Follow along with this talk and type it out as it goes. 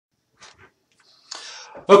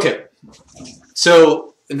Okay,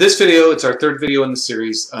 so in this video, it's our third video in the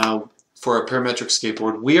series for a parametric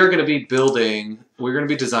skateboard. We are going to be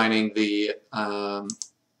designing the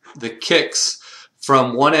kicks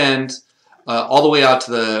from one end all the way out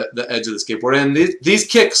to the edge of the skateboard. And these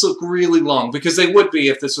kicks look really long because they would be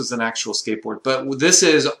if this was an actual skateboard. But this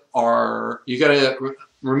is you got to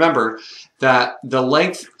remember that the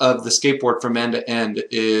length of the skateboard from end to end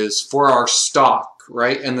is for our stock,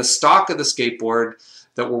 right? And the stock of the skateboard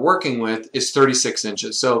that we're working with is 36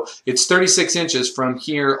 inches. So it's 36 inches from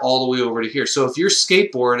here all the way over to here. So if your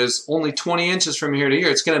skateboard is only 20 inches from here to here,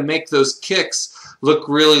 it's going to make those kicks look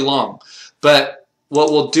really long. But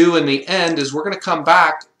what we'll do in the end is we're going to come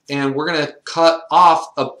back and we're going to cut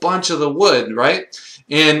off a bunch of the wood, right?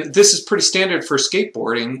 And this is pretty standard for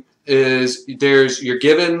skateboarding. You're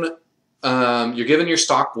given your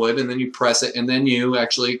stock wood, and then you press it, and then you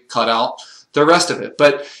actually cut out the rest of it.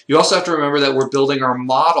 But you also have to remember that we're building our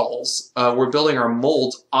models, we're building our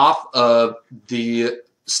molds off of the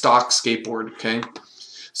stock skateboard, okay?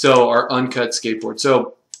 So our uncut skateboard.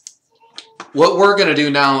 So what we're going to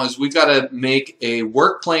do now is we've got to make a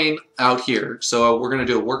work plane out here. So we're going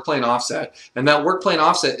to do a work plane offset, and that work plane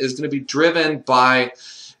offset is going to be driven by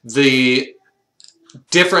the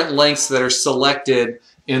different lengths that are selected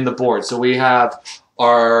in the board. So we have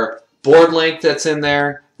our board length that's in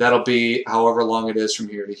there. That'll be however long it is from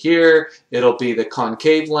here to here. It'll be the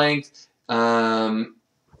concave length. The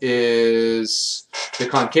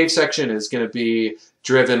concave section is going to be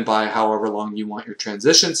driven by however long you want your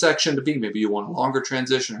transition section to be. Maybe you want a longer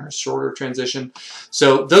transition or a shorter transition.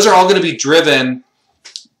 So those are all going to be driven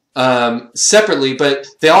separately, but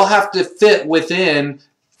they all have to fit within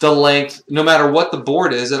the length, no matter what the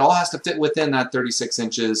board is. It all has to fit within that 36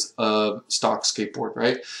 inches of stock skateboard,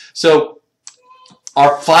 right? So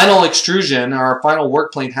our final extrusion, our final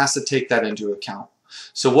work plane has to take that into account.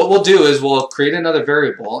 So what we'll do is we'll create another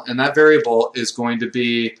variable, and that variable is going to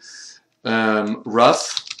be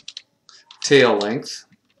rough tail length.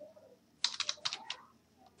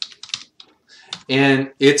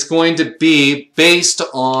 And it's going to be based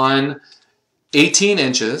on 18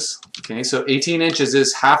 inches. Okay, so 18 inches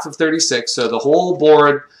is half of 36. So the whole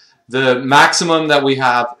board, the maximum that we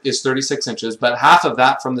have is 36 inches, but half of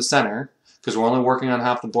that from the center, because we're only working on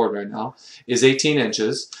half the board right now, is 18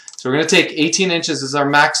 inches. So we're going to take 18 inches as our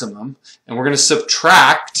maximum, and we're going to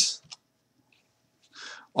subtract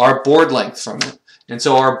our board length from it. And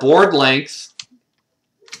so our board length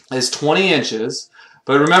is 20 inches,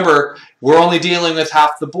 but remember, we're only dealing with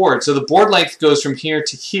half the board. So the board length goes from here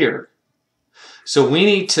to here. So we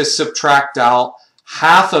need to subtract out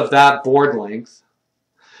half of that board length,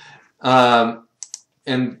 and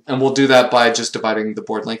we'll do that by just dividing the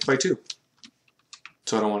board length by 2.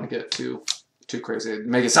 So I don't want to get too crazy.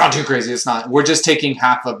 Make it sound too crazy. It's not. We're just taking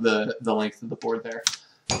half of the length of the board there.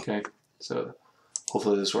 Okay. So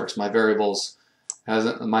hopefully this works. My variables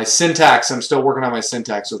my syntax. I'm still working on my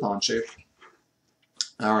syntax with OnShape.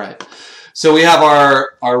 All right. So we have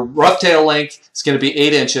our rough tail length. It's going to be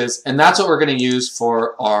 8 inches, and that's what we're going to use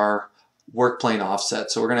for our work plane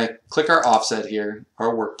offset. So we're going to click our offset here,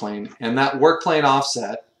 our work plane, and that work plane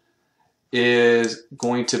offset is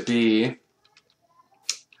going to be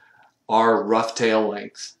our rough tail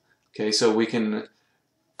length. Okay, so we can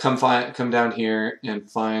come down here and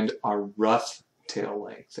find our rough tail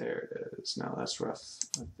length. There it is. Now that's rough.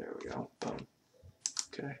 There we go. Boom.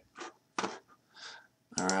 Okay.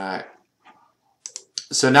 All right.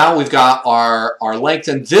 So now we've got our length,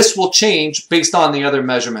 and this will change based on the other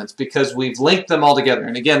measurements because we've linked them all together.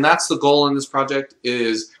 And again, that's the goal in this project,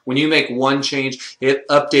 is when you make one change, it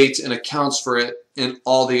updates and accounts for it in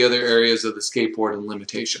all the other areas of the skateboard and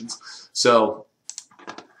limitations. So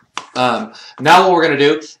now what we're going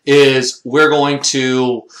to do is we're going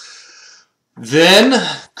to then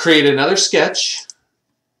create another sketch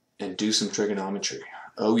and do some trigonometry.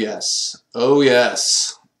 Oh yes. Oh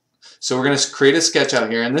yes. So we're going to create a sketch out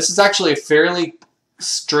here, and this is actually a fairly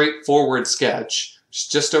straightforward sketch. It's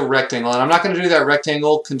just a rectangle, and I'm not going to do that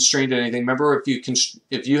rectangle constrained to anything. Remember,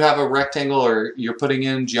 if you have a rectangle or you're putting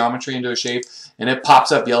in geometry into a shape and it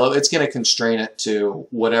pops up yellow, it's going to constrain it to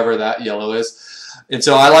whatever that yellow is. And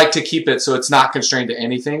so I like to keep it so it's not constrained to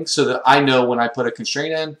anything, so that I know when I put a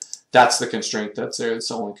constraint in, that's the constraint that's there. It's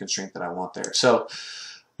the only constraint that I want there. So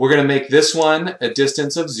we're going to make this one a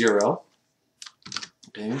distance of 0.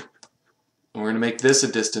 Okay. And we're going to make this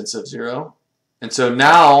a distance of 0. And so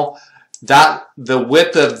now that the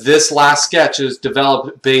width of this last sketch is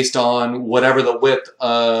developed based on whatever the width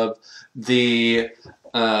of the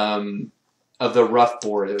rough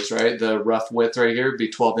board is, right? The rough width right here would be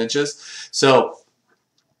 12 inches. So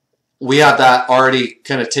we have that already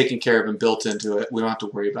kind of taken care of and built into it. We don't have to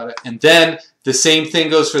worry about it. And then the same thing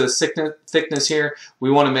goes for the thickness here. We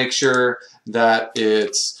want to make sure that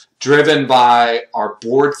it's driven by our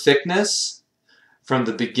board thickness from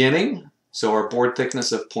the beginning. So our board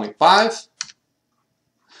thickness of 0.5.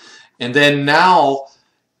 And then now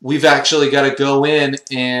we've actually got to go in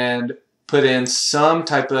and put in some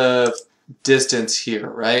type of distance here,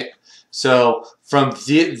 right? So from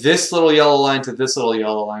this little yellow line to this little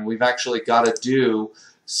yellow line, we've actually got to do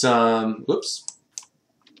some, whoops.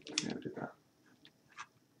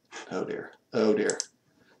 Oh dear, oh dear.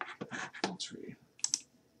 Let's read.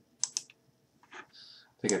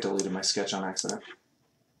 I think I deleted my sketch on accident.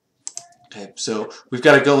 Okay, so we've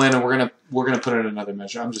got to go in and we're gonna put in another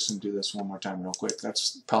measure. I'm just gonna do this one more time real quick.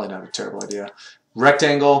 That's probably not a terrible idea.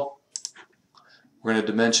 Rectangle. We're gonna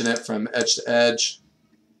dimension it from edge to edge.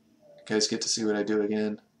 You guys get to see what I do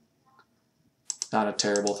again. Not a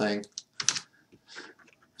terrible thing.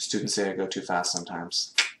 Students say I go too fast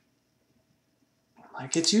sometimes.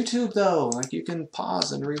 Like, it's YouTube though. Like, you can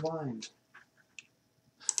pause and rewind.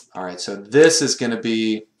 All right, so this is going to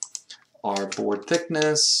be our board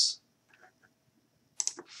thickness.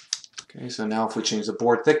 Okay, so now if we change the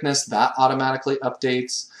board thickness, that automatically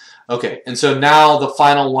updates. Okay, and so now the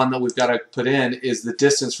final one that we've got to put in is the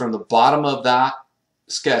distance from the bottom of that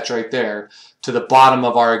sketch right there to the bottom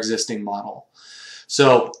of our existing model.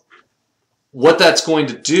 So what that's going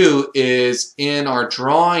to do is in our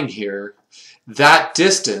drawing here, that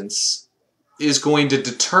distance is going to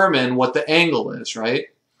determine what the angle is, right?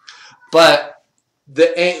 But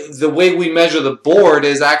the way we measure the board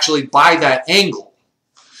is actually by that angle.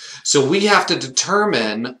 So we have to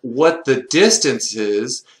determine what the distance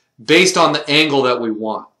is based on the angle that we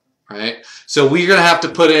want, right? So we're going to have to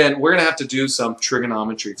we're going to have to do some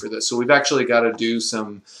trigonometry for this. So we've actually got to do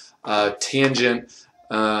some tangent.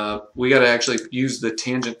 We got to actually use the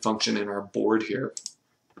tangent function in our board here.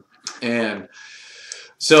 And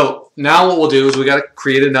so now what we'll do is we got to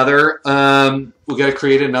create another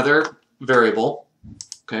variable,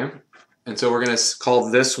 okay? And so we're going to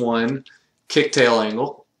call this one kicktail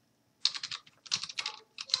angle.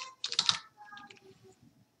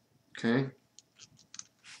 Okay.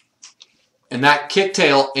 And that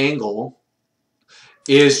kicktail angle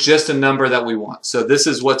is just a number that we want. So this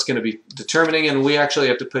is what's going to be determining, and we actually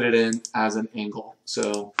have to put it in as an angle.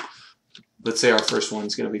 So let's say our first one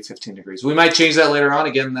is going to be 15 degrees. We might change that later on.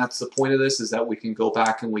 Again, that's the point of this, is that we can go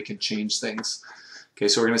back and we can change things. Okay,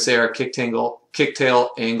 so we're going to say our kicktail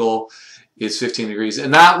angle is 15 degrees.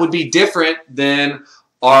 And that would be different than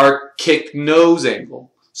our kick nose angle.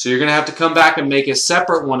 So you're going to have to come back and make a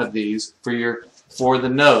separate one of these for the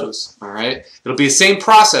nose. All right, it'll be the same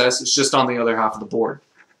process. It's just on the other half of the board.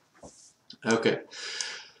 Okay.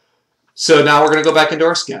 So now we're going to go back into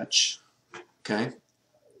our sketch. Okay.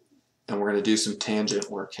 And we're going to do some tangent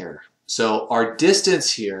work here. So our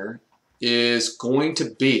distance here is going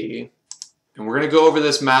to be, and we're going to go over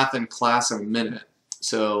this math in class in a minute.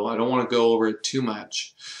 So I don't want to go over it too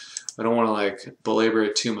much. I don't want to like belabor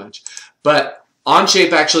it too much. But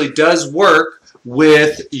OnShape actually does work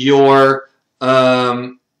with your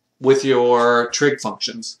trig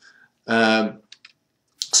functions.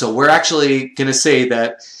 So we're actually going to say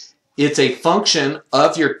that it's a function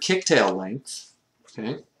of your kicktail length.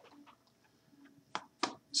 Okay.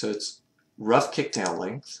 So it's rough kicktail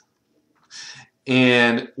length.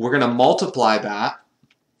 And we're going to multiply that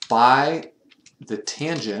by the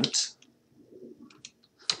tangent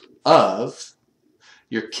of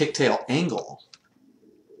your kicktail angle.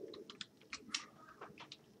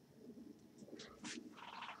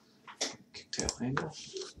 Kicktail angle.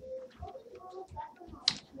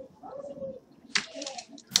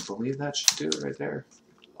 I believe that should do it right there.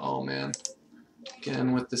 Oh man.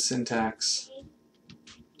 Again with the syntax.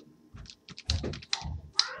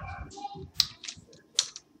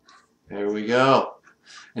 There we go.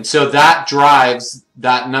 And so that drives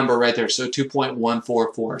that number right there, so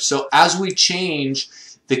 2.144. So as we change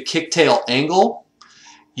the kicktail angle,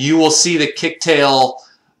 you will see the kicktail,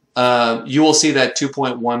 you will see that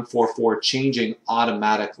 2.144 changing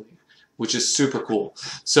automatically, which is super cool.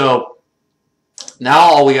 So now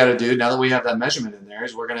all we got to do, now that we have that measurement in there,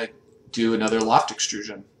 is we're going to do another loft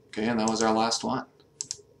extrusion. Okay, and that was our last one.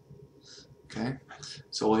 Okay,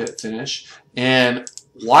 so we'll hit finish. And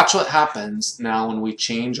watch what happens now when we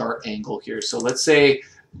change our angle here. So let's say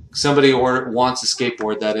somebody wants a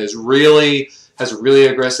skateboard that has a really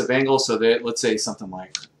aggressive angle. So that, let's say something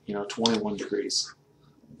like 21 degrees.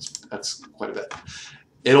 That's quite a bit.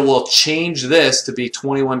 It will change this to be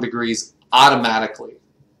 21 degrees automatically.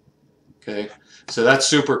 Okay, so that's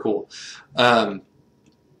super cool.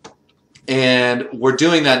 And we're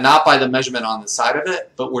doing that not by the measurement on the side of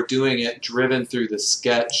it, but we're doing it driven through the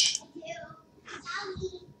sketch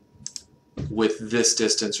with this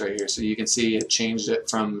distance right here. So you can see it changed it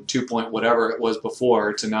from 2 point whatever it was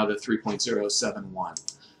before to now the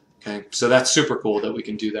 3.071. Okay, so that's super cool that we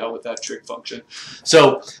can do that with that trig function.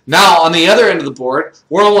 So now on the other end of the board,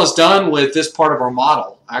 we're almost done with this part of our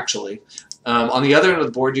model, actually. On the other end of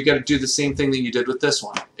the board, you got to do the same thing that you did with this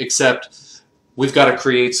one, except we've got to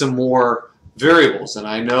create some more variables. And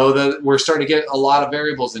I know that we're starting to get a lot of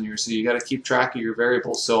variables in here, so you got to keep track of your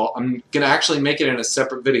variables. So I'm going to actually make it in a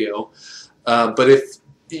separate video. But if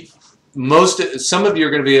some of you are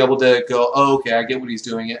going to be able to go, oh, okay, I get what he's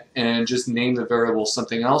doing it, and just name the variable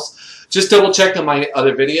something else. Just double check on my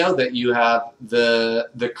other video that you have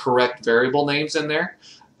the correct variable names in there,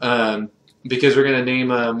 because we're going to name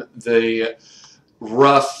them the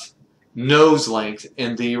rough nose length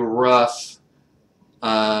and the rough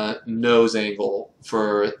nose angle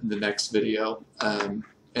for the next video, and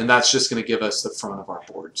that's just going to give us the front of our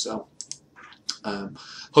board. So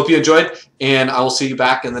hope you enjoyed, and I will see you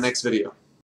back in the next video.